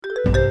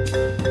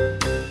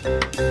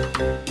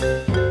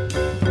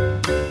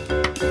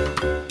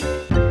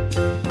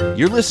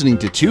You're listening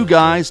to Two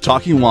Guys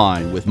Talking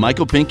Wine with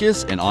Michael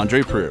Pincus and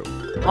Andre Proulx.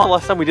 When's the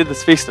last time we did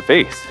this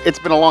face-to-face? It's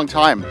been a long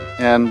time,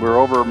 and we're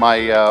over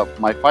my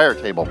my fire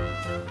table.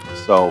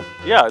 So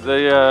yeah,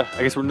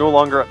 I guess we're no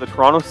longer at the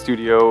Toronto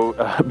studio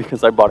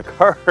because I bought a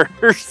car.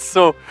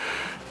 So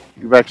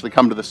you've actually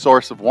come to the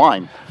source of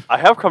wine. I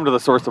have come to the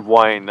source of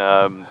wine.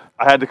 I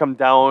had to come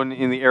down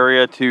in the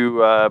area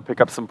to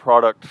pick up some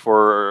product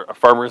for a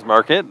farmer's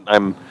market.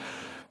 I'm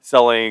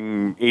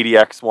selling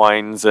ADX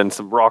wines and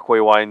some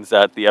Brockway wines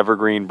at the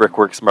Evergreen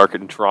Brickworks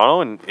Market in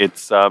Toronto, and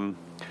it's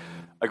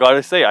I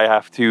gotta say, I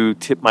have to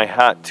tip my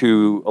hat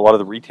to a lot of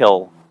the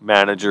retail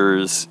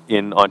managers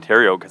in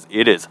Ontario, because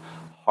it is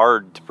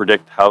hard to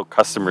predict how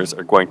customers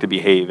are going to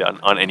behave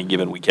on any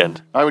given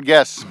weekend. I would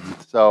guess.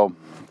 So,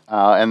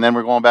 and then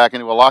we're going back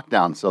into a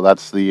lockdown. So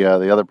that's the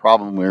other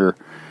problem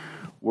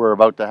we're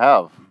about to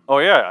have. Oh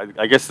yeah,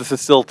 I guess this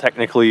is still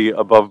technically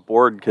above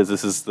board because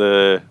this is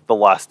the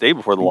last day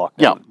before the lockdown.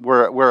 Yeah,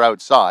 we're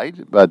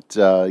outside, but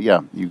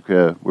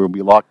we'll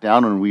be locked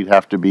down, and we'd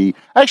have to be.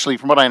 Actually,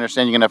 from what I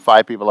understand, you're gonna have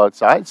 5 people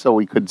outside, so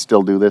we could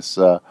still do this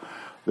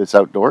this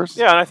outdoors.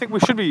 Yeah, and I think we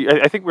should be.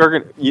 I think we're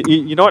gonna.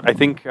 You know what? I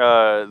think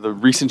the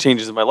recent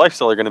changes in my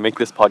lifestyle are gonna make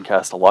this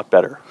podcast a lot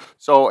better.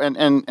 So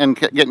and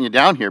getting you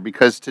down here,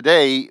 because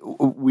today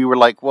we were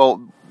like,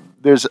 well,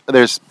 there's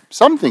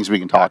some things we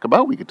can talk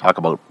about. We could talk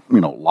about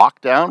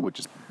lockdown, which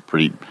is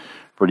pretty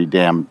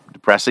damn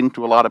depressing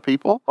to a lot of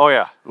people. Oh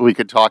yeah. We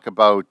could talk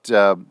about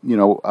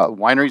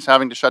wineries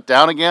having to shut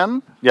down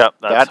again. Yeah,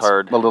 that's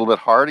hard. A little bit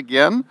hard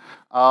again.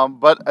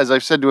 But as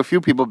I've said to a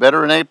few people,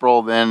 better in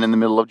April than in the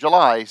middle of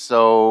July.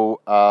 So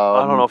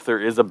I don't know if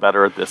there is a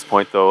better at this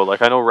point, though.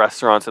 Like, I know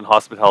restaurants and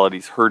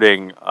hospitality's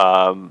hurting.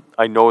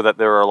 I know that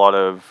there are a lot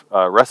of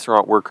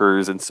restaurant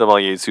workers and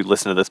sommeliers who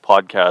listen to this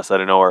podcast, I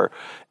don't know, are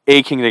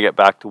aching to get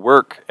back to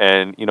work.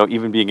 And,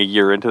 even being a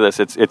year into this,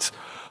 it's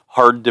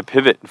hard to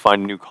pivot and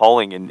find a new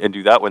calling and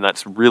do that when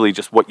that's really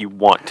just what you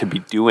want to be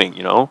doing,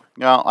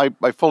 Yeah,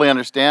 I fully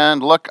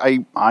understand. Look,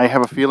 I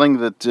have a feeling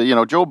that,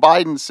 Joe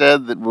Biden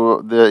said that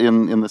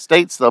in the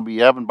States they'll be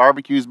having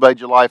barbecues by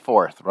July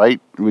 4th, right?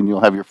 When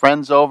you'll have your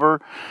friends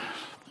over.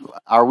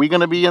 Are we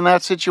going to be in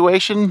that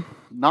situation?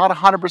 Not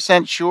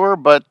 100% sure,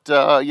 but,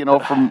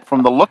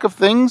 from the look of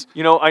things,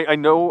 I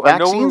know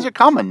vaccines are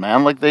coming,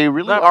 man. Like, they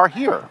really are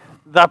here.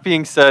 That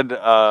being said,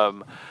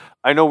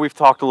 I know we've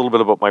talked a little bit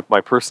about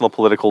my personal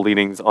political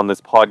leanings on this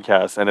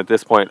podcast, and at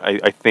this point,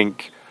 I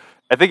think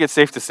it's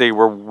safe to say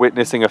we're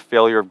witnessing a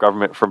failure of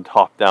government from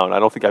top down. I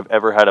don't think I've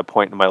ever had a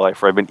point in my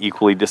life where I've been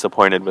equally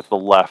disappointed with the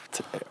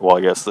left, well,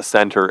 I guess the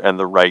center and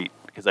the right,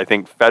 because I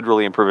think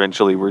federally and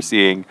provincially we're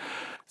seeing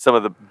some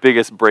of the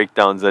biggest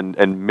breakdowns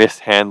and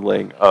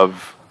mishandling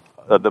of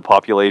the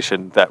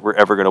population that we're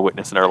ever going to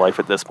witness in our life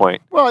at this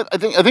point. Well, I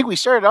think we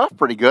started off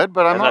pretty good,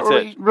 but I'm not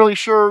really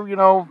sure,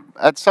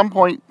 at some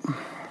point,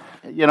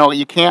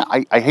 you can't,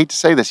 I hate to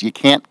say this, you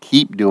can't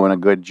keep doing a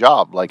good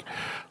job. Like,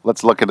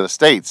 let's look at the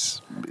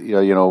States.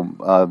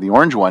 The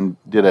orange one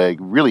did a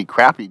really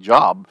crappy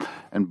job,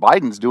 and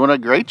Biden's doing a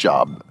great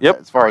job.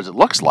 Yep. As far as it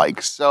looks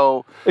like.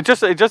 So it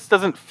just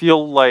doesn't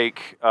feel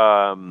like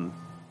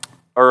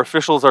our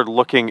officials are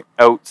looking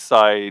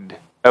outside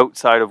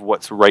of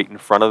what's right in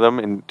front of them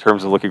in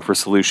terms of looking for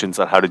solutions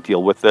on how to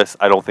deal with this.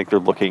 I don't think they're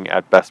looking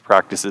at best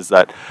practices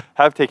that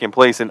have taken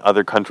place in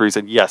other countries.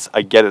 And yes,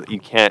 I get it. You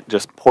can't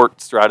just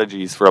port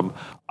strategies from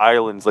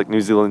islands like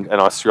New Zealand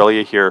and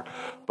Australia here,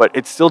 but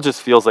it still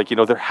just feels like,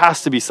 there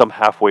has to be some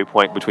halfway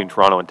point between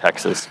Toronto and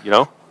Texas,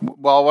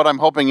 Well, what I'm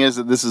hoping is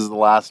that this is the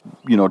last,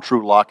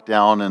 true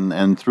lockdown,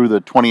 and through the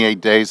 28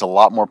 days, a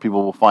lot more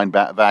people will find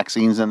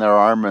vaccines in their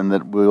arm, and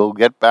that we'll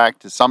get back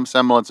to some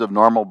semblance of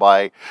normal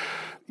by,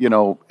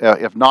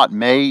 if not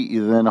May,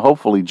 then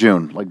hopefully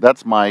June. Like,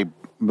 that's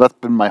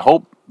been my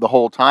hope the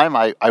whole time.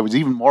 I was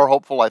even more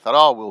hopeful. I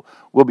thought,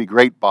 we'll be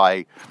great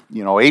by,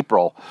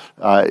 April.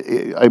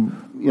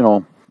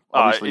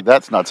 Obviously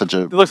that's not such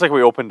a. It looks like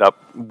we opened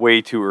up way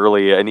too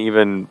early, and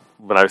even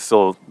when I was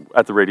still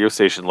at the radio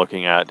station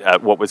looking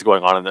at what was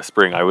going on in the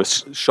spring, I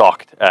was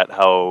shocked at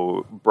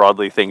how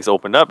broadly things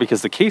opened up,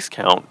 because the case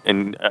count,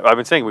 and I've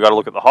been saying we got to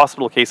look at the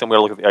hospital case and we got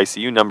to look at the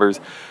ICU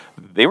numbers.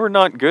 They were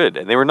not good,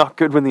 and they were not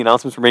good when the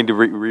announcements were made to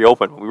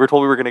reopen. We were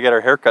told we were going to get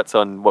our haircuts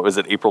on,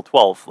 April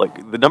 12th.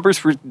 Like, the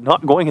numbers were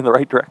not going in the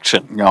right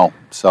direction. No,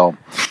 so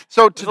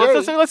today...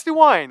 Let's do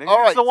wine. All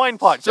right. It's a wine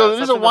podcast. So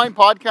this is a wine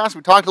podcast.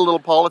 We talked a little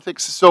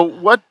politics. So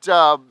what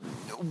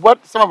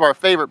some of our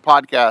favorite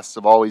podcasts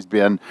have always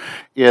been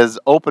is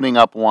opening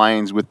up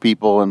wines with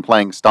people and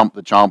playing Stump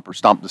the Chump or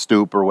Stump the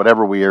Stoop or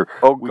whatever we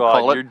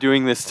call it. You're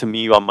doing this to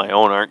me on my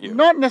own, aren't you?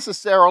 Not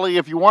necessarily.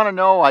 If you want to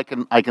know, I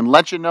can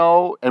let you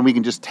know, and we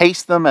can just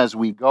taste them as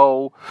we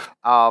go.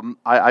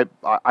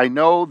 I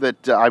know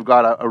that I've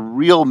got a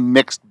real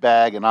mixed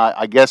bag, and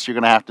I guess you're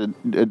going to have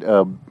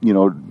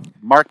to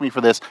mark me for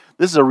this.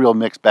 This is a real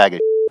mixed bag of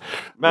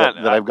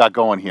that I've got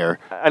going here.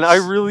 And I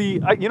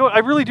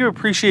really do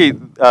appreciate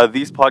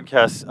these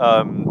podcasts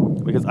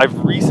because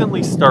I've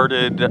recently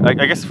started, I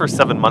guess for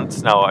 7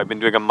 months now, I've been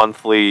doing a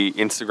monthly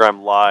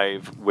Instagram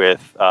live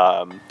with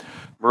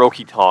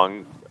Maroki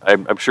Tong.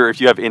 I'm sure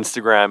if you have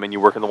Instagram and you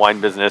work in the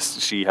wine business,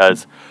 she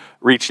has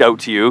reached out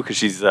to you because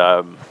she's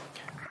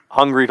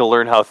hungry to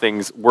learn how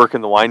things work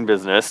in the wine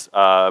business.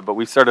 But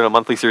we started a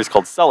monthly series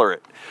called Cellar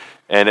It.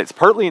 And it's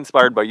partly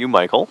inspired by you,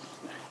 Michael,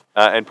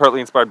 and partly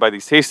inspired by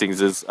these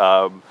tastings.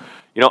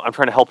 I'm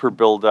trying to help her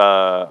build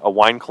a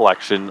wine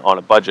collection on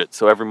a budget.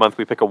 So every month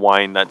we pick a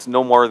wine that's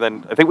no more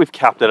than, I think we've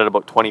capped it at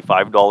about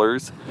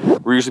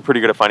 $25. We're usually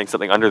pretty good at finding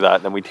something under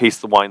that. Then we taste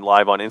the wine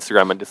live on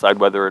Instagram and decide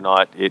whether or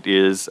not it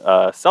is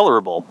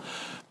cellarable.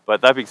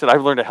 But that being said,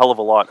 I've learned a hell of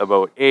a lot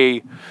about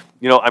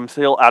I'm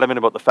still adamant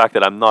about the fact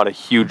that I'm not a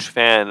huge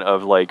fan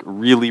of like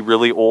really,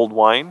 really old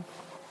wine.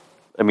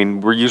 I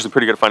mean, we're usually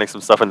pretty good at finding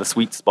some stuff in the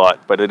sweet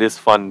spot, but it is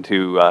fun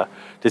to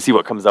see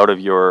what comes out of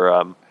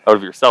your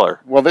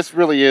cellar. Well, this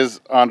really is,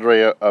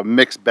 Andre, a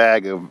mixed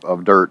bag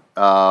of dirt,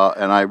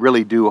 and I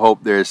really do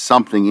hope there's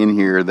something in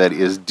here that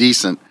is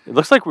decent. It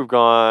looks like we've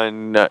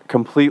gone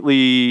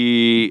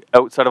completely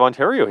outside of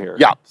Ontario here.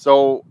 Yeah.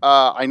 So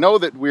I know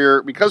that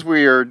because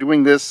we are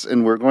doing this,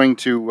 and we are going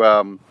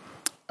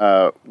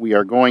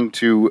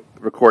to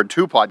record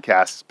 2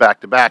 podcasts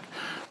back to back.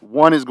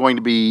 One is going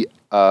to be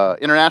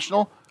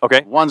international.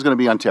 Okay. One's going to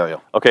be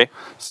Ontario. Okay.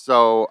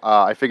 So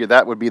I figured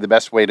that would be the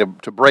best way to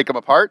break them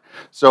apart.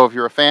 So if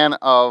you're a fan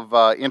of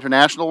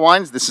international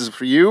wines, this is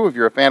for you. If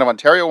you're a fan of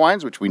Ontario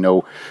wines, which we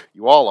know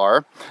you all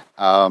are,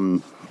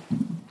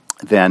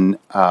 then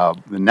the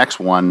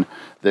next one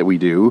that we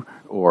do,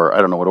 or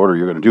I don't know what order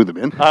you're going to do them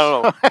in. I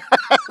don't know.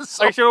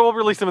 Actually, we'll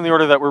release them in the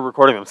order that we're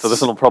recording them. So this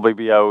one will probably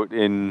be out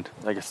in,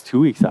 I guess, 2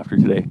 weeks after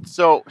today.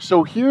 So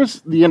here's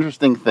the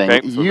interesting thing.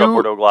 Okay, so we've got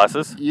Bordeaux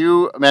glasses.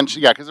 You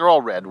mentioned, because they're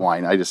all red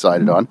wine, I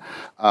decided on.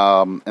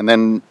 And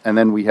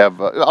then we have,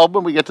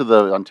 when we get to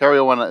the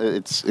Ontario one,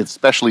 it's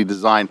specially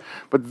designed.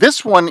 But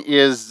this one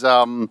is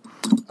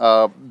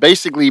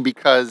basically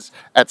because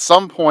at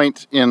some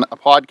point in a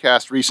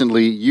podcast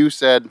recently, you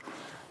said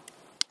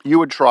you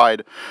had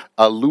tried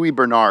a Louis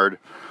Bernard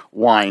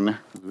wine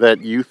that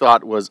you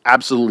thought was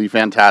absolutely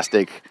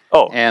fantastic.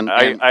 Oh,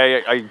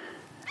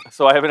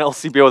 so I have an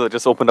LCBO that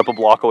just opened up a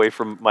block away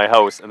from my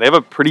house, and they have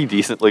a pretty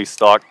decently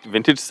stocked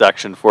vintage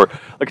section for,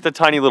 like, it's a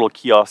tiny little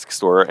kiosk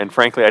store, and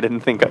frankly, I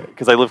didn't think,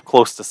 because I live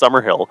close to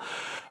Summerhill,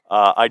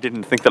 I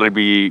didn't think that I'd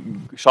be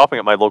shopping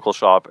at my local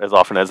shop as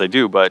often as I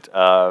do, but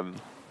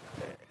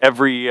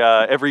every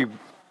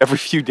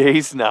few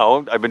days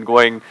now, I've been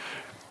going,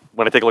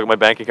 when I take a look at my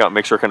bank account and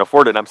make sure I can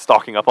afford it, I'm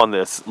stocking up on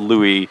this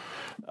Louis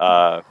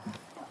Bernard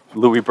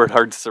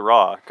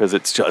Syrah because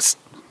it's just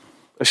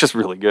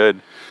really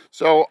good.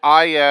 So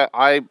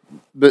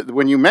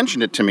when you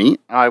mentioned it to me,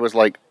 I was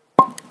like,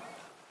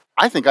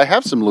 I think I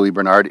have some Louis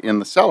Bernard in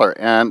the cellar,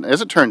 and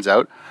as it turns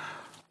out,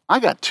 I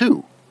got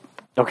 2.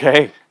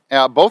 Okay.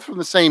 Both from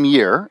the same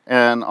year,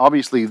 and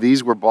obviously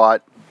these were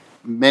bought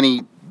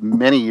many,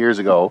 many years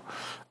ago.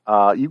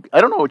 I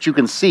don't know what you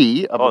can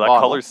see of the that bottle.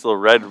 color's still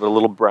red but a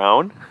little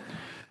brown.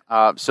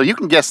 So you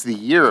can guess the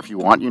year if you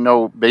want. You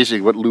know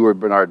basically what Louis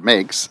Bernard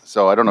makes.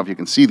 So I don't know if you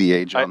can see the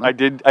age on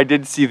them. I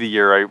did see the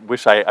year. I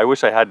wish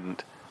I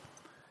hadn't.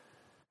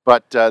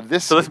 But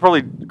this is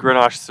probably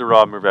Grenache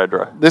Syrah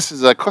Mourvedre. This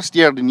is a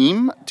Costière de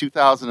Nîmes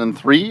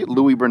 2003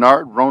 Louis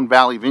Bernard Rhone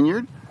Valley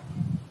Vineyard.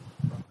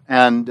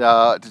 And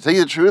to tell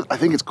you the truth, I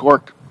think it's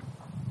corked.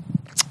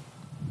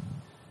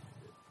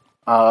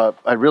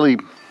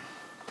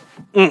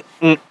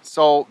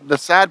 So the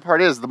sad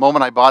part is, the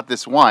moment I bought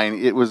this wine,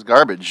 it was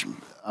garbage.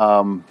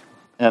 And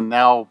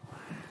now,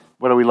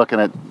 what are we looking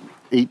at?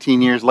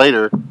 18 years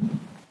later,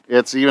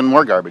 it's even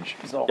more garbage.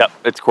 So. Yep,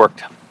 it's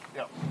corked.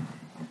 Yep.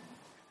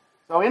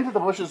 So into the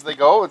bushes they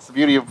go. It's the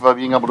beauty of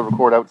being able to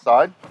record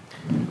outside.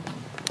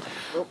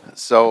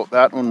 So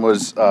that one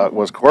was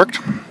corked.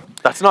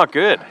 That's not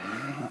good.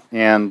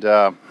 And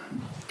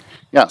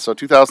so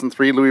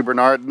 2003 Louis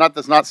Bernard.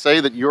 Does not say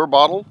that your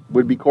bottle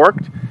would be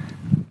corked.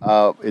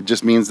 It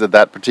just means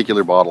that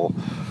particular bottle.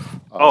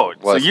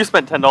 So you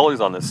spent $10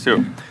 on this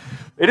too.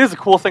 It is a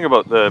cool thing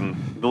about the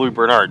Louis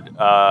Bernard.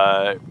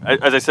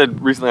 As I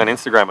said recently on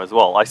Instagram as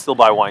well, I still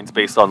buy wines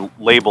based on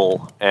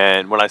label,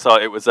 and when I saw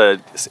it's a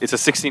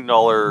 $16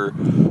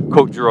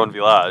 Côte du Rhône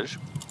Village,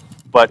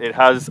 but it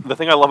has, the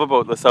thing I love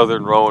about the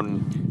Southern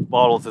Rhone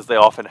bottles is they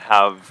often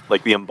have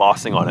like the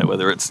embossing on it,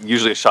 whether it's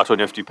usually a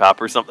Chateauneuf du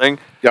Pape or something.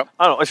 Yep.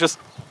 I don't know. It's just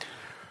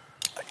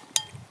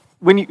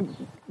when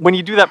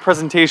you do that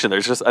presentation,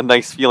 there's just a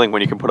nice feeling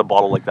when you can put a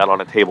bottle like that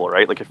on a table,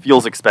 right? Like it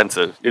feels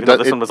expensive, even though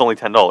this one was only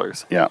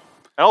 $10. Yeah.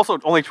 And also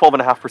only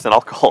 12.5%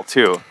 alcohol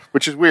too.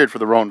 Which is weird for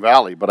the Rhone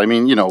Valley, but I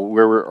mean,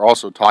 we're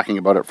also talking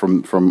about it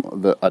from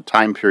a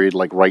time period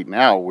like right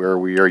now where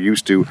we are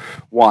used to,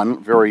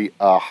 1, very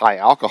high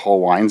alcohol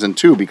wines, and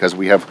 2, because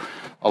we have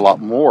a lot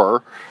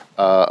more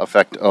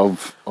effect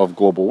of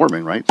global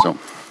warming, right?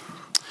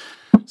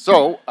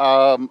 So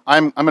I'm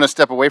going to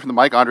step away from the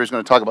mic. Andre's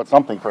going to talk about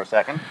something for a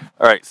second.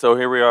 All right, so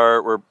here we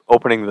are. We're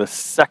opening the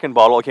second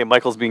bottle. Okay,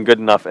 Michael's being good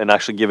enough and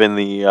actually giving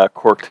the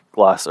corked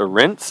glass a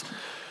rinse.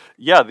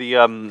 Yeah,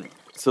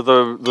 So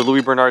the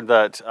Louis Bernard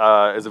that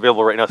is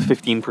available right now is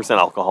 15%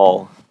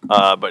 alcohol,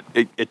 but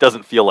it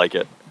doesn't feel like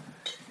it.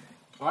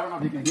 Well, I don't know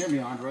if you can hear me,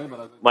 Andre,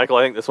 but Michael,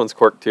 I think this one's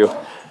corked too.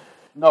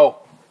 no,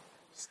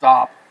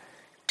 stop.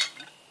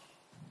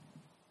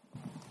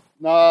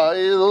 No.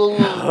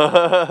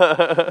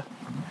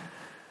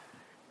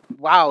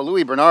 Wow,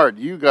 Louis Bernard,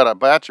 you got a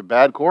batch of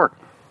bad cork.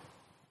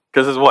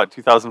 Because it's what,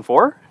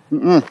 2004?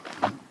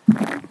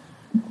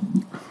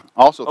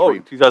 Also Oh, three.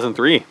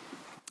 2003.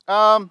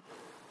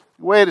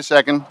 Wait a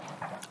second.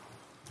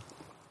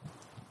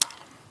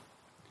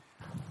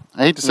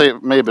 I hate to say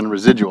it may have been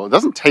residual. It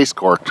doesn't taste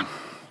corked.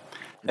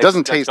 It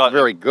doesn't taste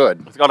very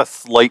good. It's got a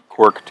slight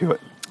cork to it.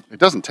 It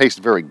doesn't taste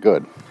very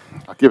good.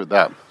 I'll give it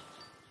that.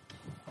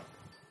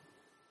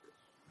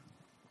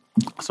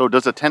 So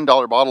does a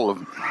 $10 bottle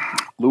of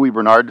Louis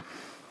Bernard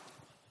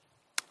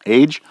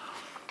age?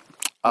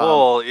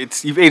 Well,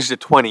 you've aged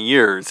it 20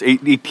 years,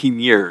 18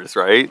 years,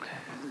 right?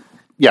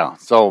 Yeah,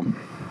 so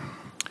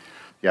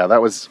yeah, that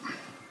was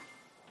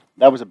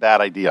a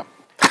bad idea.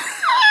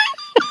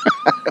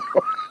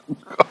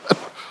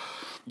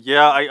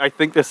 Yeah, I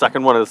think the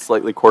second one is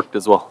slightly corked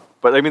as well.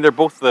 But I mean, they're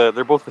both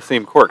the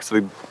same cork, so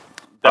they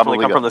definitely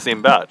come from the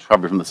same batch.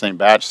 Probably from the same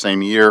batch,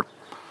 same year.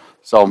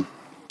 So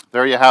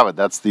there you have it.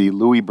 That's the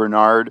Louis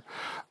Bernard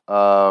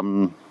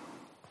Art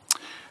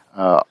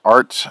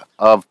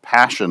of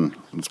Passion.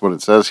 That's what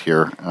it says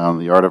here.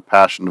 The Art of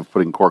Passion of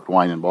putting corked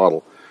wine in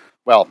bottle.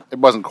 Well, it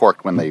wasn't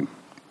corked when they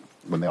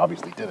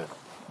obviously did it.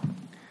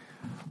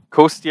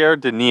 Costière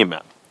de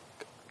Nîmes.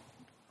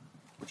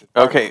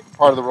 Okay.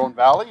 Part of the Rhone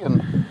Valley,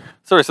 and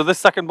Sorry, so this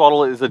second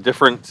bottle is a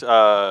different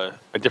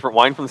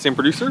wine from the same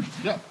producer?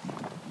 yeah.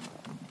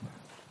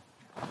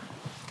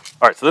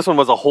 All right, so this one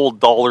was a whole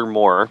 $1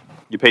 more.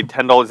 You paid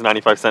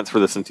 $10.95 for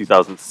this in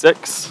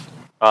 2006.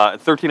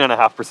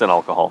 13.5%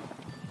 alcohol.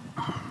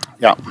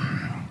 Yeah.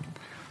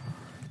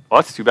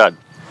 Well, that's too bad.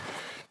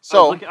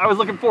 So I was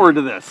looking forward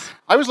to this.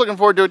 I was looking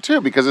forward to it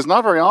too, because it's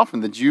not very often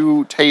that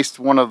you taste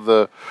one of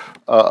the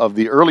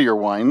earlier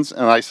wines,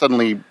 and I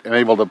suddenly am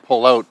able to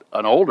pull out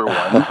an older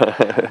one.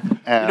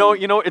 And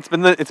You know, it's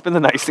been the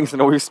nice things. I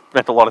know we've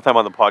spent a lot of time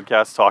on the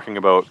podcast talking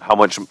about how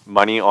much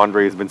money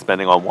Andre has been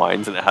spending on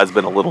wines, and it has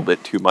been a little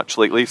bit too much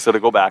lately. So to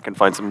go back and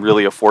find some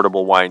really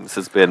affordable wines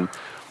has been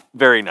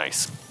very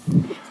nice.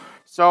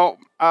 So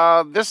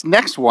this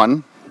next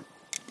one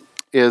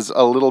is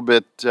a little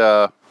bit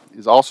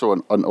is also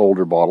an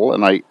older bottle,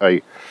 and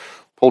I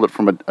pulled it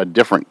from a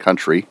different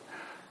country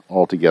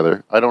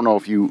altogether. I don't know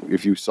if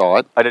you saw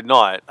it. I did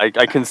not. I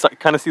can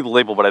kind of see the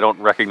label, but I don't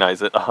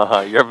recognize it.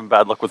 You're having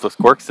bad luck with those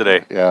corks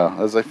today. Yeah,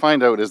 as I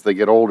find out as they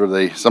get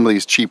older, some of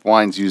these cheap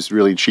wines use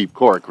really cheap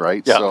cork,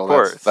 right? Yeah, so of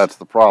course. That's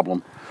the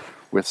problem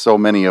with so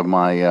many of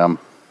my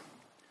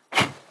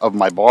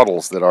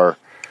bottles that are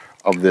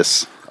of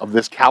this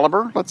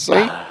caliber, let's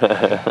say.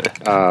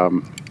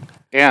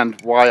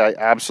 And why I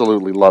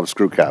absolutely love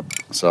Screw Cap.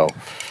 So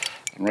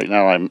right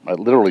now I'm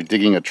literally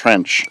digging a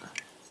trench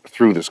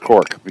through this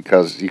cork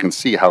because you can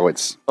see how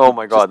it's. Oh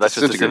my God, that's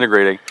just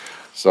disintegrating.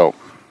 So.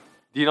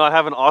 Do you not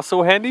have an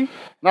Osso handy?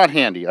 Not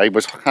handy. I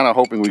was kind of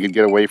hoping we could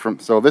get away from.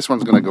 So this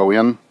one's going to go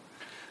in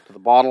to the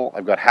bottle.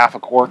 I've got half a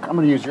cork. I'm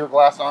going to use your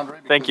glass, Andre.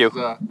 Because, thank you.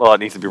 Well, it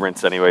needs to be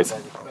rinsed anyways. I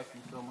respect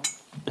you so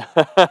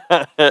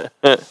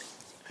much.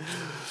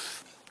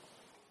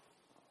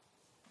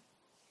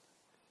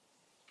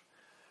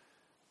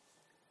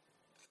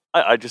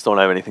 I just don't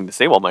have anything to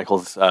say while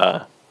Michael's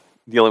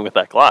dealing with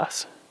that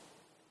glass.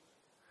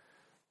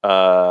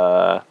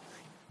 Yeah.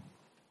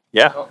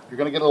 Oh, you're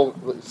going to get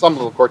some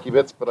little corky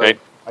bits, but okay.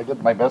 I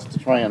did my best to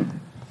try and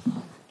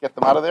get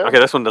them out of there. Okay,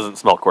 this one doesn't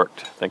smell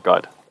corked, thank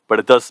God. But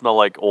it does smell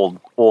like old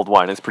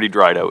wine. It's pretty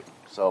dried out.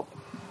 So,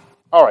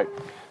 all right.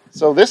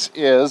 So this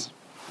is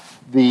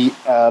the.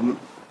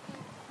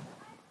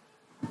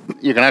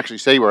 You can actually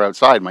say we're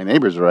outside. My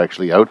neighbors are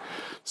actually out.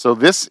 So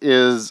this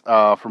is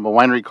from a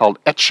winery called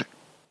Etchart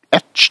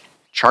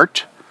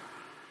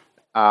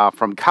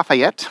from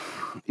Cafayate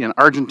in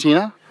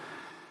Argentina.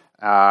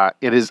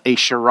 It is a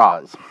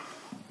Shiraz.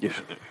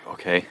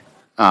 Okay.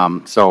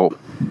 So,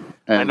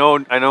 I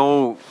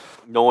know,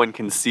 no one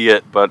can see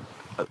it, but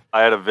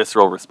I had a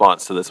visceral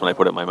response to this when I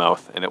put it in my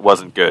mouth, and it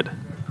wasn't good.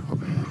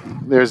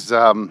 There's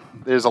a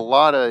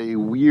lot of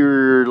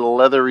weird,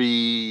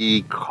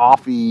 leathery,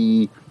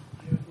 coffee,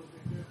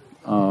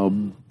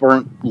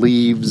 burnt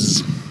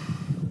leaves.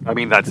 I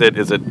mean, that's it.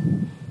 Is it?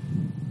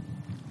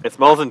 It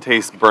smells and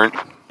tastes burnt,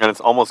 and it's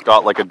almost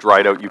got like a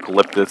dried out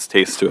eucalyptus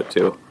taste to it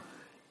too.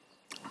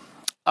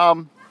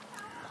 I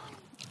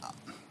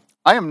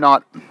am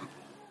not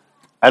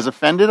as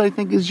offended, I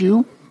think, as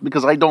you,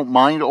 because I don't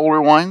mind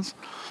older wines.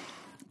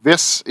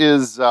 This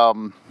is now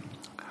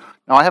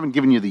I haven't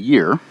given you the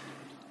year.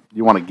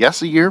 You want to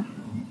guess a year?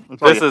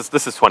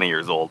 This is 20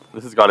 years old.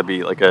 This has got to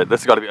be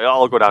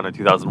I'll go down to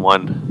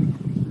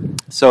 2001.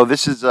 So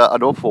this is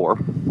an 04.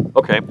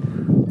 Okay.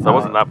 So I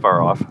wasn't that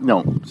far off.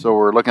 No. So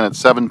we're looking at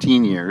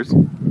 17 years.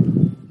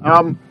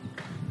 And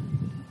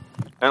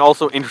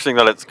also interesting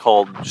that it's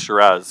called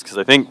Shiraz, because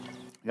I think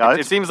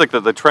it seems like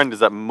the trend is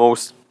that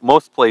most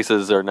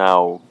places are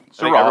now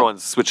I think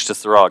everyone's switched to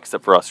Syrah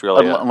except for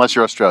Australia. Unless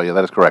you're Australia,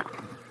 that is correct.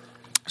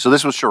 So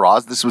this was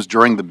Shiraz. This was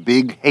during the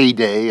big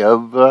heyday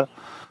of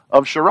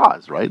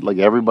Shiraz, right? Like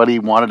everybody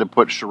wanted to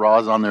put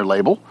Shiraz on their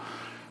label,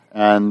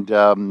 and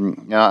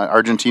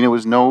Argentina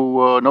was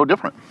no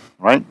different,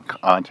 right?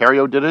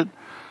 Ontario did it.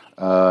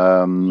 There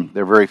are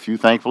very few,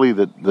 thankfully,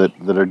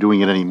 that are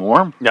doing it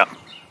anymore. Yeah.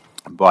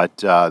 But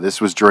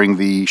this was during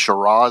the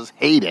Shiraz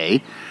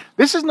heyday.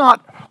 This is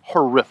not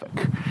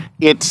horrific.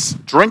 It's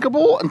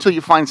drinkable until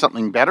you find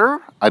something better.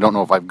 I don't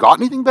know if I've got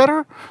anything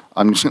better.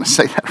 I'm just going to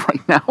say that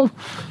right now.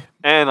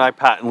 And I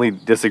patently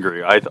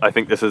disagree. I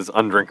think this is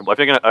undrinkable. I've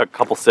taken a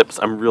couple sips.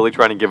 I'm really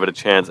trying to give it a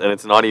chance, and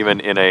it's not even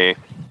in a...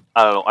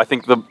 I don't know. I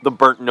think the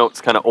burnt notes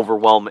kind of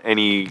overwhelm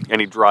any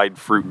dried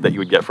fruit that you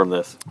would get from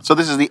this. So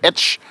this is the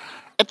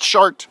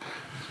Etchart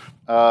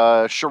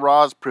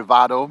Shiraz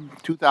Privado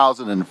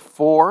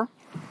 2004.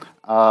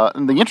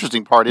 And the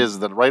interesting part is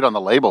that right on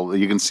the label,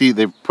 you can see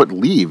they've put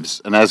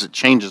leaves, and as it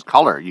changes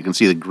color, you can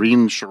see the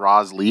green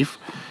Shiraz leaf,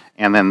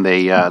 and then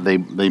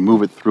they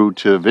move it through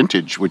to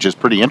vintage, which is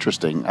pretty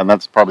interesting, and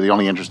that's probably the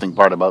only interesting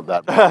part about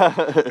that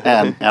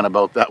and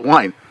about that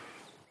wine.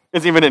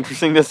 It's even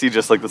interesting to see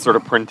just like the sort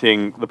of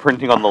printing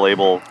on the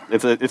label.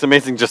 It's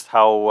amazing just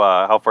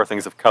how far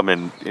things have come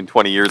in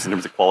 20 years in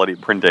terms of quality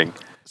of printing.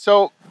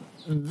 So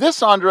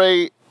this,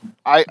 Andre,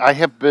 I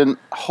have been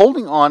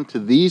holding on to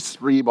these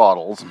 3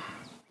 bottles.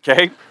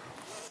 Okay.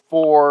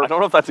 I don't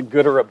know if that's a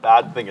good or a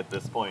bad thing at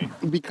this point.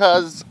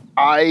 Because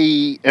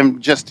I am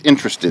just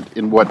interested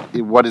in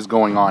what is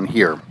going on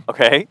here.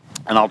 Okay.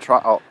 And I'll try.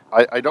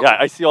 I don't. Yeah,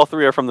 I see all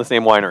 3 are from the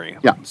same winery.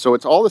 Yeah. So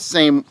it's all the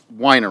same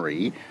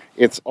winery.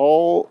 It's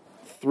all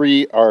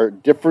 3 are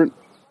different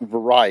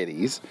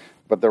varieties,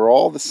 but they're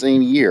all the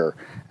same year.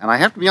 And I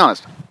have to be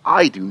honest,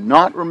 I do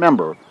not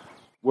remember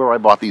where I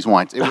bought these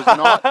wines. It was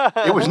not.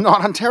 It was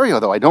not Ontario,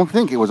 though. I don't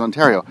think it was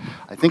Ontario.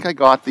 I think I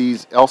got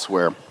these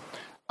elsewhere.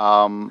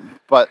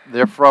 But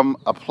they're from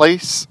a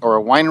place or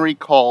a winery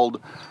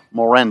called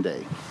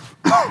Morende,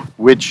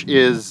 which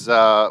is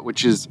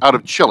out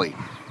of Chile.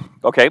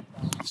 Okay.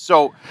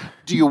 So,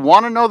 do you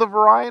want to know the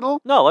varietal?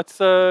 No, let's.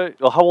 Well,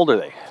 how old are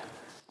they?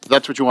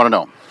 That's what you want to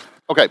know.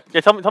 Okay. Yeah,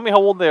 tell me how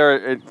old they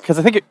are, because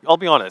I think I'll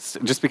be honest.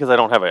 Just because I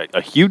don't have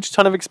a huge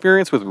ton of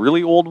experience with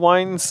really old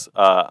wines,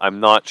 I'm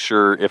not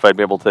sure if I'd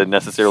be able to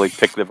necessarily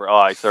pick the. Oh,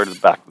 I started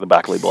the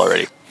back label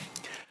already.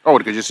 Oh,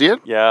 could you see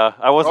it? Yeah,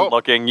 I wasn't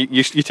looking.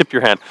 You tipped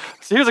your hand.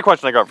 So here's a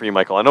question I got for you,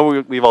 Michael. I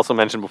know we've also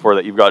mentioned before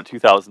that you've got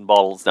 2,000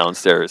 bottles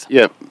downstairs.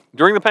 Yeah.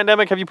 During the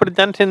pandemic, have you put a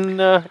dent in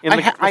the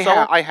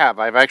cellar? I have.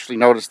 I've actually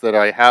noticed that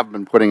I have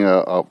been putting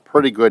a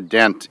pretty good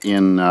dent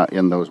in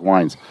those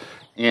wines.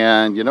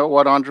 And you know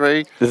what,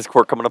 Andre? Is this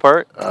cork coming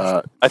apart?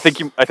 I think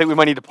we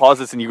might need to pause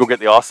this and you go get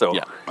the Osso.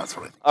 Yeah, that's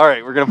what I think. All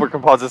right, we're gonna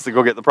pause this and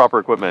go get the proper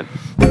equipment.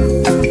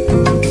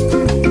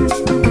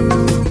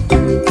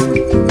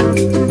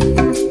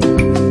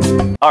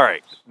 All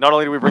right. Not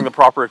only do we bring the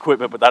proper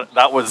equipment, but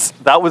that was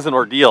an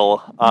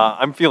ordeal.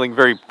 I'm feeling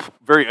very,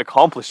 very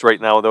accomplished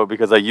right now, though,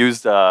 because I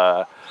used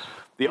the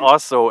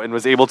Osso and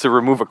was able to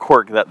remove a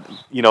cork that,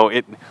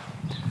 it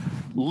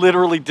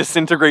literally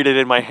disintegrated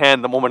in my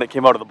hand the moment it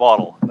came out of the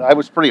bottle. I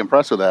was pretty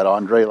impressed with that,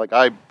 Andre. Like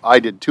I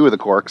did 2 of the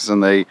corks,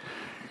 and they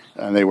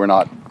were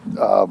not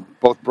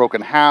both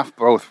broken half.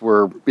 Both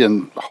were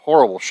in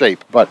horrible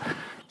shape. But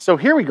so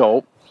here we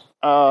go.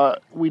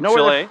 We know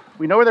Chile.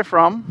 Where they're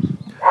from.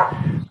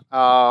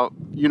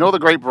 You know the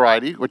grape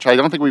variety, which I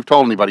don't think we've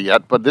told anybody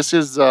yet, but this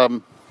is a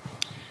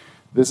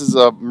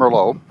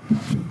Merlot.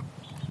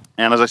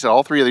 And as I said,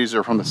 all 3 of these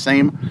are from the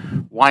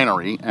same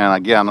winery. And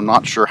again, I'm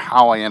not sure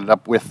how I ended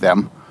up with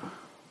them.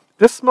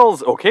 This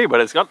smells okay, but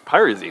it's got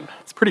pyrazine.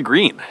 It's pretty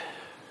green.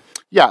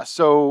 Yeah,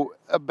 so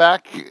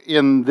back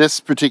in this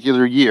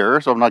particular year,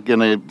 so I'm not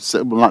going to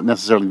say, well, not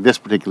necessarily this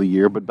particular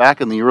year, but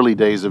back in the early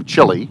days of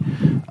Chile,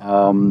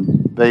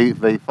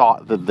 they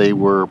thought that they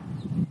were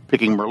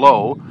picking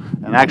Merlot,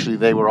 and actually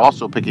they were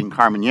also picking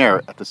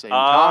Carmenere at the same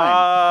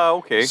time.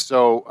 Okay.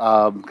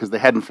 So, because they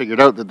hadn't figured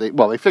out that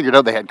they figured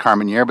out they had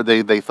Carmenere, but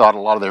they thought a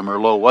lot of their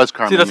Merlot was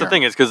Carmenere. See, that's the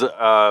thing is because,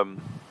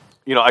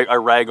 I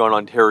rag on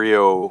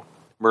Ontario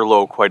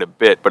Merlot quite a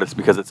bit, but it's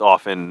because it's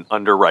often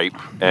underripe,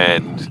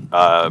 and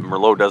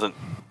Merlot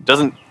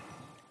doesn't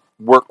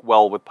work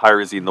well with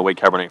pyrazine the way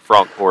Cabernet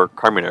Franc or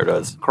Carmenere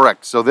does.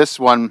 Correct. So this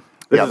one,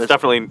 this is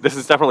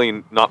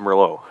definitely not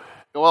Merlot.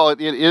 Well,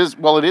 it is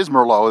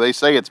Merlot. They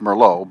say it's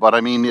Merlot, but I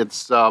mean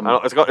it's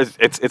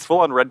it's full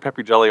on red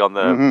pepper jelly on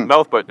the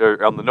mouth,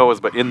 or on the nose,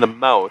 but in the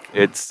mouth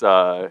it's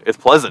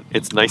pleasant.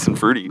 It's nice and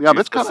fruity. Yeah,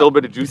 that's still a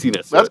bit of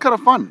juiciness. That's kind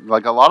of fun.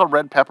 Like a lot of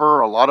red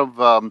pepper, a lot of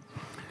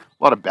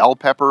bell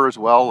pepper as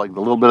well, like a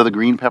little bit of the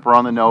green pepper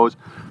on the nose.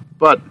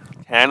 But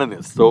tannin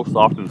is so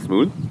soft and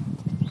smooth.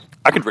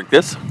 I could drink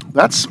this.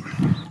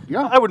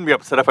 I wouldn't be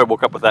upset if I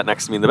woke up with that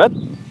next to me in the bed.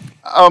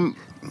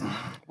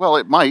 Well,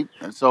 it might.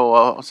 So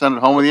I'll send it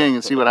home with you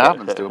and see what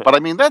happens to it. But I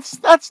mean,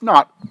 that's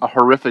not a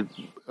horrific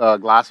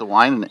glass of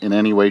wine in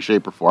any way,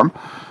 shape, or form.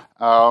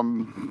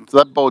 So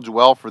that bodes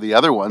well for the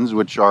other ones,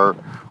 which are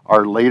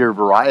later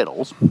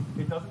varietals.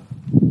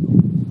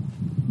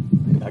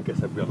 I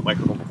guess I'd be on the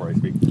microphone before I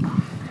speak.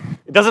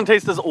 It doesn't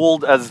taste as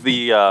old as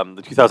the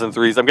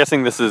 2003s. I'm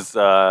guessing this is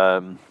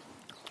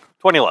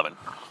 2011.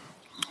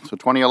 So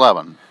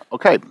 2011.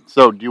 Okay,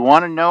 so do you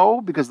want to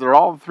know, because they're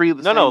all three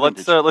the same No.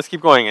 vintage? Let's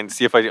keep going and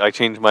see if I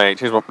change my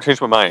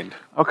mind.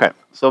 Okay,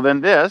 so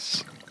then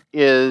this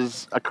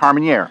is a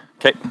Carmenere.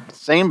 Okay.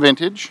 Same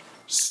vintage,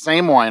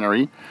 same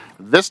winery.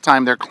 This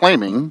time they're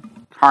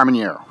claiming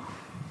Carmenere.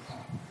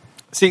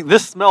 See,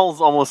 this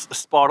smells almost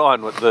spot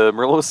on what the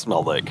Merlot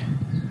smelled like.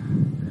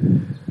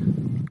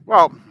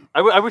 Well,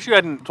 I wish you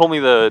hadn't told me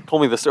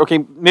this. Okay,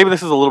 maybe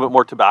this is a little bit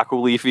more tobacco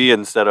leafy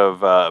instead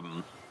of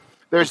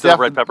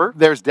red pepper.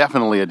 There's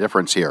definitely a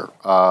difference here.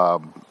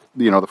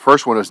 The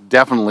first one is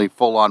definitely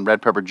full-on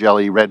red pepper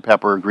jelly, red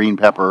pepper, green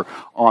pepper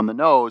on the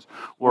nose,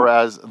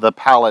 whereas the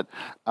palate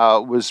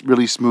was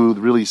really smooth,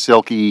 really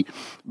silky,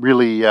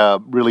 really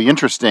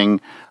interesting,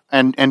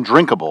 and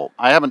drinkable.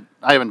 I haven't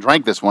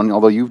drank this one,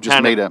 although you've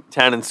just made a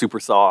tannin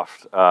super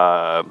soft.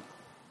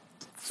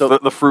 So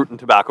the fruit and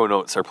tobacco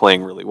notes are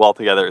playing really well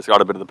together. It's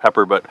got a bit of the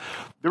pepper, but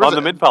on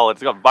the mid palate,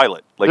 it's got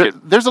violet.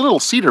 There's a little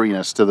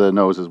cedariness to the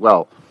nose as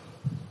well.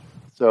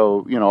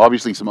 So,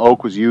 obviously some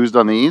oak was used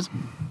on these.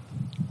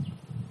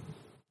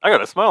 I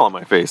got a smile on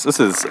my face. This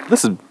is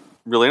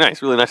really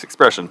nice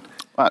expression.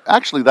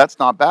 Actually, that's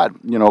not bad.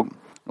 A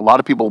lot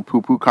of people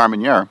poo-poo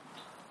Carmenere,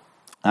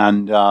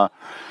 and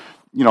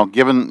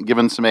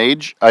given some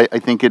age, I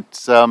think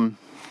it's. But I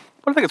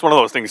think it's one of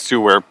those things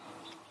too, where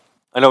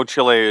I know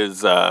Chile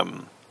is,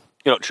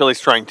 Chile's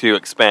trying to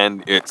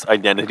expand its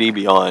identity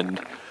beyond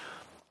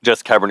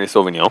just Cabernet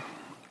Sauvignon,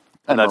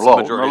 and that's Merlot.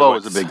 the majority. Merlot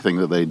is a big thing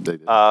that they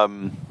did.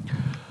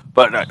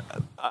 But I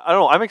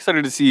don't know. I'm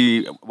excited to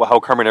see how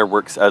Carmenere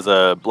works as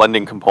a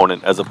blending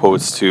component, as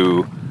opposed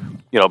to,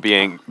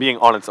 being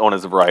on its own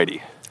as a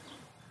variety.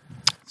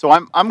 So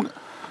I'll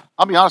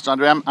be honest,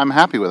 Andre. I'm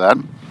happy with that,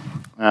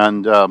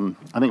 and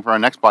I think for our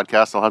next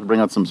podcast, I'll have to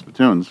bring out some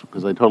spittoons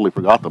because I totally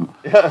forgot them.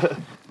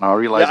 I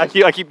realize.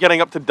 Yeah, I keep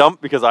getting up to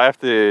dump because I have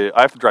to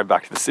drive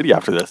back to the city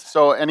after this.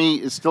 So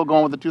is still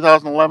going with the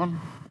 2011?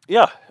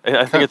 Yeah,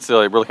 I think it's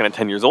we're looking at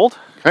 10 years old.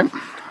 Okay.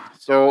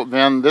 So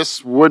then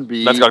this would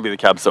be... That's got to be the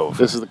Cab Sauv.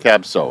 This is the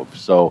Cab Sauv.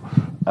 So,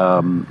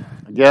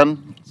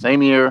 again,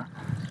 same year,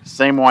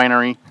 same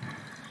winery,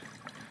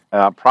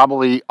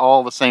 probably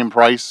all the same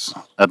price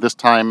at this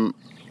time.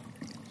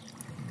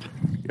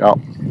 Yep.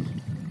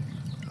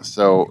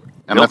 So,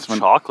 and Milk that's when...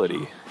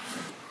 chocolatey.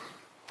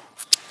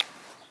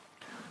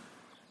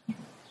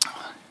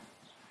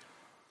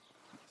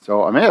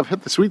 So I may have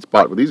hit the sweet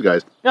spot with these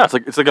guys. Yeah,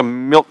 it's like a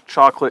milk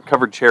chocolate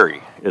covered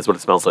cherry is what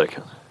it smells like.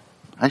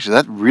 Actually,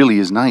 that really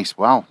is nice.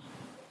 Wow.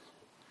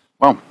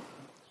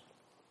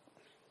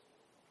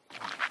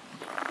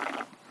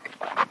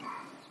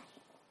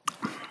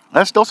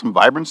 There's still some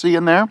vibrancy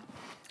in there.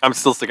 I'm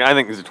still sticking. I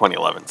think these are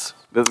 2011s.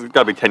 This has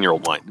got to be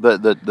 10-year-old wine.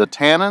 The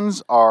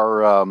tannins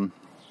are...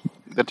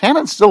 the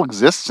tannin still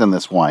exists in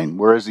this wine,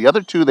 whereas the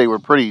other two, they were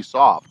pretty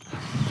soft.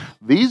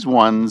 These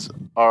ones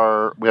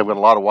are... We have got a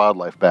lot of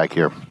wildlife back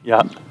here.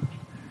 Yeah.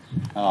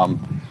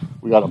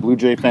 We got a blue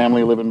jay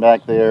family living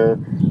back there.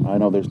 I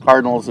know there's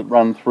cardinals that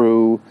run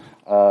through.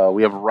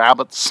 We have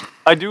rabbits.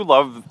 I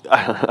love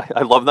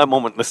that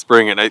moment in the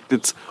spring, and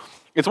it's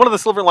one of the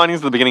silver linings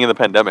at the beginning of the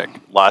pandemic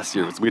last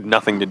year. We had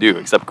nothing to do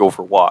except go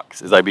for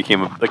walks, as I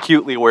became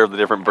acutely aware of the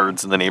different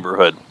birds in the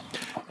neighborhood.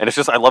 And it's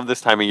just, I love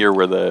this time of year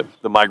where the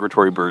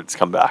migratory birds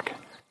come back.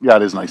 Yeah,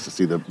 it is nice to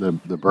see the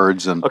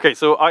birds. And okay,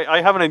 so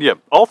I have an idea.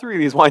 All three of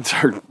these wines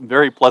are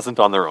very pleasant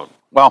on their own.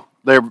 Well,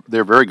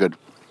 they're very good.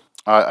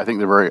 I think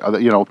they're very,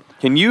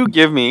 Can you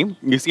give me,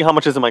 you see how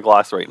much is in my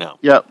glass right now?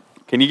 Yeah.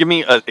 Can you give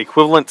me an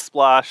equivalent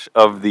splash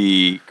of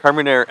the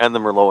Carmenere and the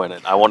Merlot in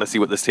it? I want to see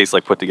what this tastes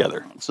like put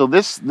together. So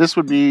this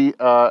would be,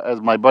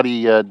 as my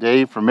buddy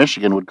Dave from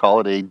Michigan would call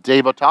it, a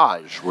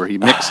débotage, where he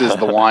mixes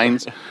the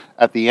wines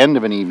at the end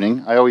of an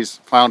evening. I always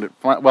found it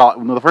fun. Well,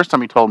 the first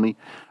time he told me,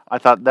 I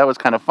thought that was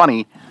kind of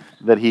funny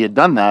that he had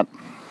done that.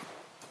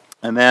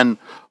 And then,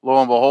 lo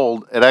and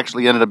behold, it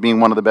actually ended up being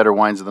one of the better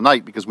wines of the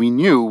night because we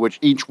knew which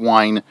each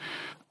wine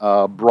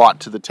brought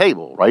to the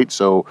table, right?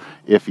 So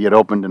if he had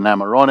opened an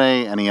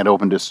Amarone and he had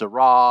opened a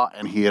Syrah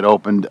and he had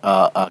opened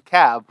a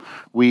Cab,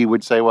 we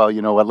would say, well,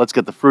 you know what, let's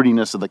get the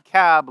fruitiness of the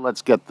Cab,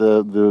 let's get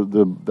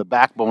the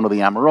backbone of the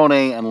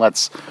Amarone, and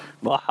let's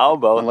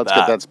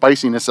get that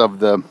spiciness of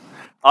the...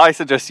 I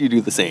suggest you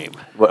do the same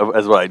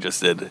as what I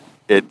just did.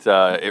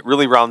 It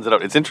really rounds it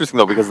out. It's interesting,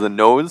 though, because the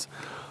nose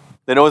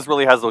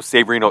really has those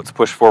savory notes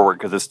pushed forward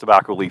because it's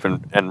tobacco leaf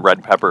and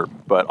red pepper.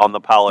 But on the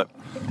palate,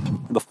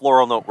 the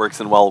floral note works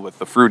in well with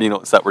the fruity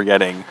notes that we're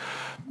getting.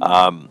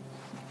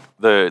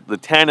 The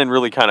tannin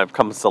really kind of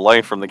comes to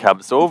life from the Cab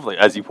Sauv. Like,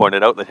 as you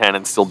pointed out, the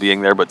tannin still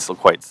being there, but still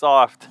quite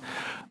soft.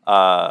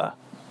 I'm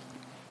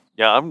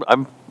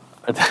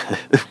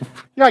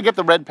Yeah, I get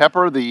the red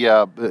pepper.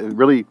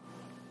 It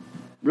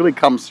really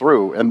comes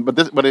through,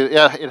 but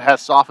it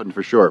has softened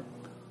for sure.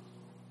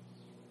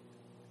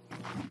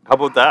 How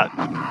about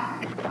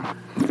that?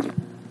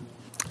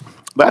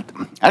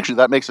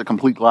 That makes a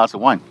complete glass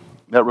of wine.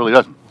 That really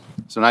does.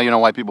 So now you know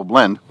why people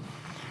blend.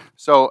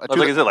 So like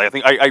I said, I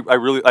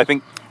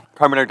think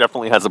Carmenere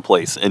definitely has a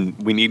place, and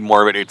we need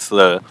more of it. It's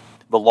the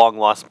long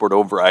lost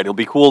Bordeaux variety. It'll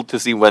be cool to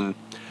see when.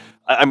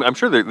 I'm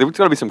sure there's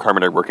got to be some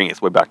Carmenere working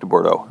its way back to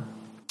Bordeaux.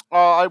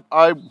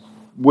 I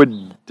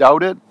would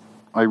doubt it.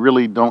 I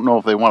really don't know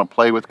if they want to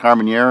play with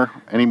Carmenere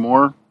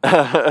anymore. There's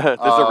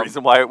a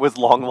reason why it was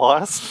long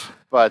lost.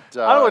 But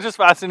I don't know. It's just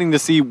fascinating to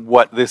see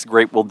what this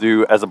grape will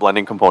do as a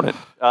blending component.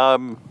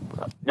 Well,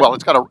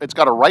 it's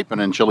got to ripen,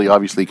 and Chile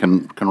obviously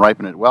can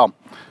ripen it well.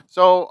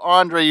 So,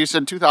 Andre, you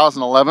said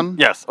 2011.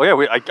 Yes. Oh, yeah.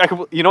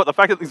 You know what? The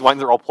fact that these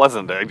wines are all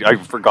pleasant, I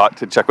forgot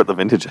to check what the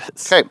vintage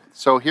is. Okay,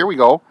 so here we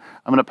go.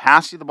 I'm going to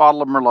pass you the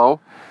bottle of Merlot.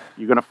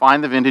 You're going to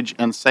find the vintage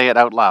and say it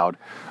out loud.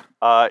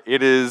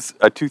 It is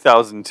a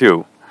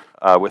 2002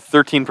 with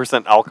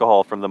 13%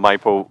 alcohol from the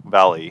Maipo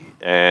Valley,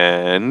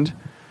 and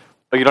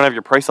you don't have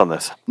your price on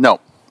this.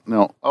 No.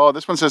 Oh,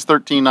 this one says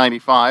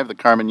 $13.95, the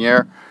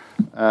Carmenere.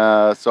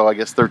 So I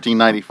guess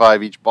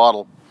 $13.95 each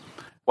bottle.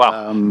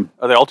 Wow.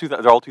 Are they all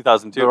they're all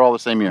 2002? They're all the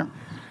same year.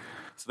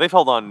 So they've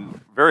held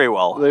on very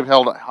well. They've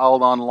held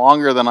on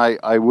longer than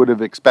I would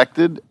have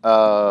expected,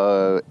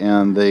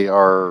 and they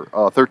are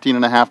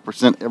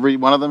 13.5% every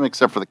one of them,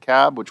 except for the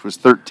Cab, which was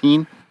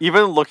 13.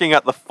 Even looking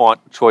at the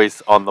font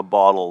choice on the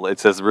bottle, it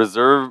says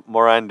Reserve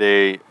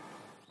Morande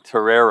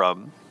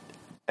Terrarum,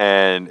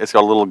 and it's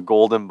got a little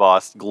gold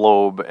embossed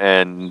globe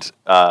and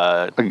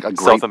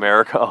South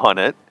America on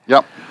it.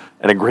 Yep.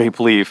 And a grape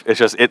leaf. It's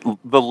just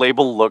the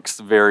label looks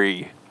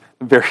very,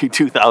 very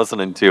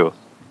 2002.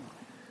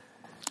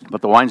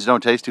 But the wines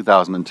don't taste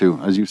 2002.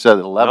 As you said,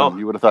 11. No.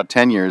 You would have thought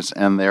 10 years,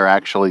 and they're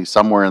actually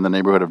somewhere in the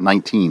neighborhood of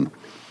 19.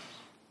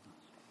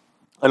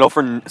 I know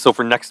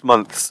for next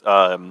month's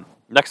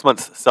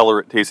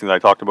cellar tasting that I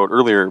talked about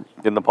earlier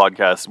in the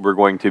podcast, we're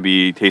going to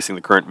be tasting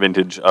the current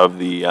vintage of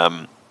the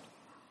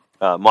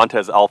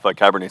Montez Alpha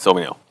Cabernet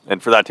Sauvignon.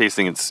 And for that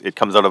tasting, it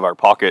comes out of our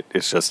pocket.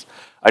 It's just,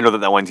 I know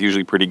that wine's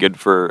usually pretty good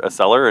for a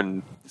cellar,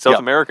 and South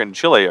America and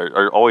Chile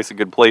are always a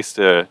good place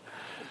to,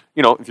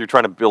 if you're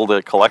trying to build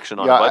a collection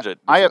on a budget.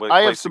 I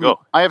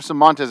have some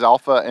Montez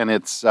Alpha, and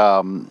it's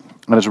a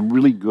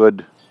really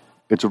good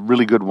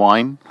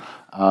wine.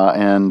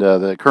 And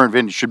the current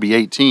vintage should be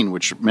 18,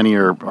 which many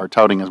are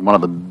touting as one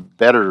of the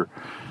better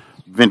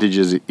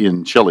vintages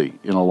in Chile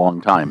in a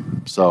long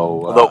time.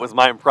 So, although it was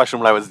my impression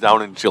when I was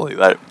down in Chile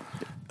that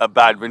a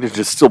bad vintage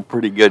is still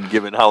pretty good,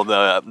 given how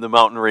the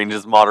mountain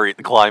ranges moderate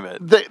the climate.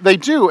 They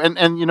do, and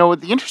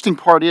the interesting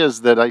part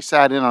is that I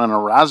sat in on a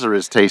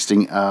Errázuriz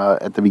tasting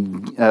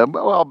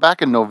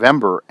back in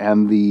November,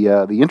 and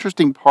the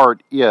interesting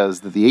part is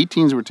that the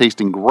 18s were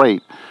tasting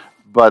great,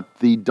 but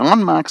the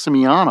Don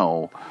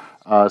Maximiano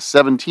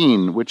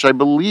 17, which I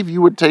believe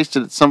you would taste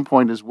it at some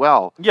point as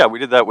well. Yeah, we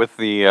did that with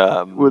the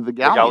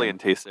Galleon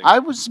tasting. I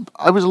was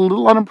a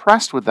little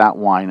unimpressed with that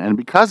wine, and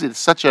because it is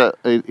such a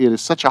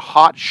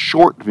hot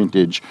short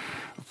vintage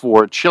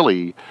for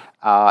Chile,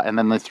 and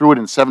then they threw it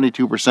in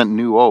 72%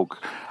 new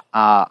oak.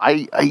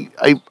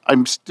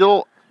 I'm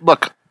still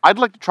look. I'd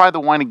like to try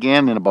the wine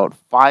again in about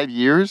 5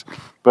 years,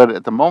 but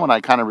at the moment I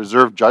kind of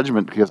reserve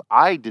judgment because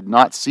I did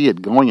not see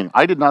it going in.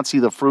 I did not see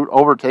the fruit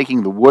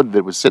overtaking the wood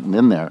that was sitting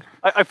in there.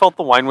 I felt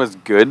the wine was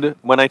good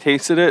when I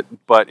tasted it,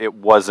 but it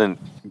wasn't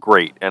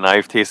great. And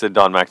I've tasted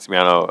Don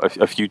Maximiano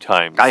a few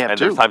times. I have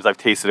too. There's times I've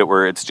tasted it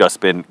where it's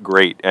just been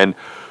great. And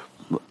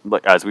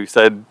as we've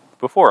said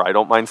before, I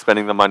don't mind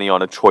spending the money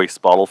on a choice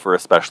bottle for a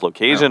special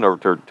occasion or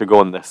to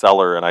go in the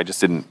cellar, and I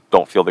just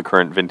don't feel the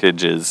current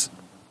vintage is...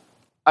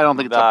 I don't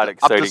think it's that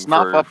exciting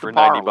for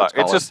 $90.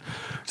 It's just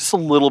a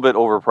little bit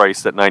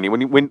overpriced at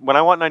 $90. When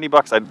I want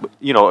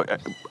 $90,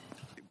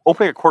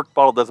 opening a cork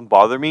bottle doesn't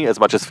bother me as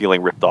much as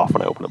feeling ripped off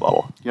when I open a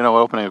bottle.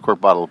 Opening a cork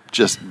bottle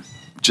just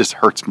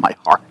hurts my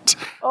heart.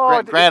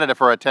 Oh, granted,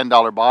 for a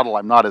 $10 bottle,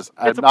 I'm not as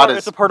it's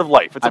a part of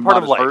life. It's a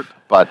part of life. Hurt,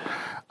 but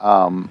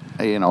the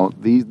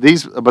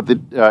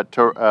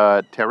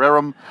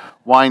Terrarum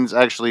wines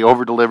actually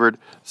over-delivered.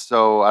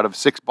 So out of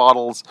 6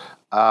 bottles,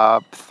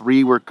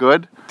 3 were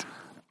good.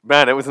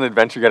 Man, it was an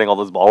adventure getting all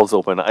those bottles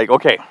open. I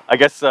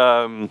guess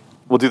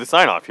we'll do the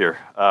sign-off here.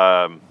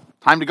 Time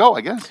to go,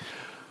 I guess.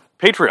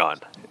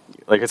 Patreon.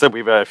 Like I said, we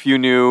have a few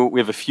new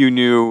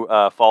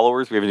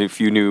followers. We have a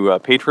few new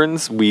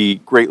patrons. We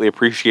greatly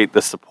appreciate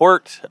the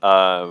support.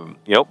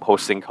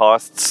 Hosting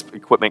costs,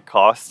 equipment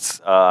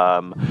costs.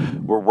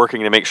 We're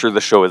working to make sure the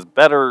show is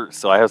better.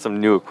 So I have some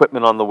new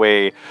equipment on the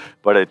way,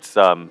 but it's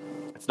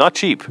not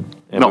cheap,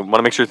 and we want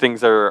to make sure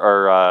things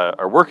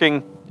are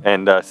working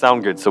and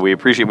sound good. So we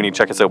appreciate when you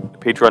check us out,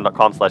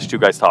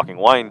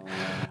 patreon.com/2guystalkingwine.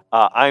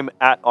 I'm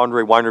at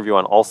Andre Wine Review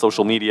on all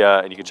social media,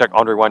 and you can check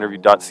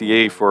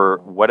andrewinereview.ca for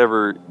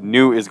whatever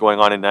new is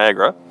going on in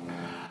Niagara.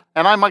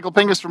 And I'm Michael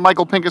Pincus from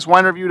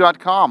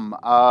michaelpincuswinereview.com.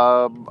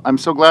 I'm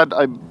so glad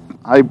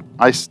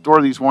I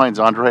store these wines,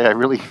 Andre.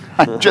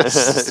 I'm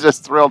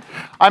just thrilled.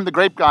 I'm the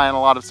grape guy on a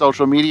lot of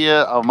social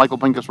media, Michael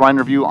Pincus Wine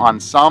Review on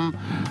some.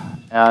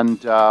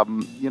 And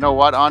you know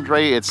what,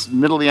 Andre? It's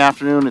middle of the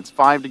afternoon. It's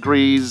 5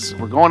 degrees.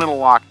 We're going into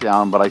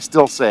lockdown, but I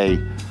still say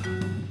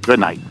good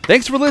night.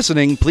 Thanks for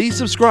listening. Please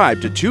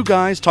subscribe to Two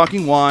Guys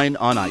Talking Wine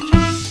on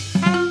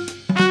iTunes.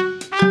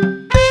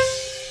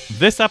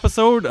 This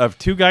episode of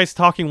Two Guys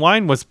Talking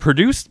Wine was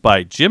produced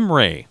by Jim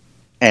Ray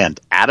and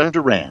Adam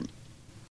Duran.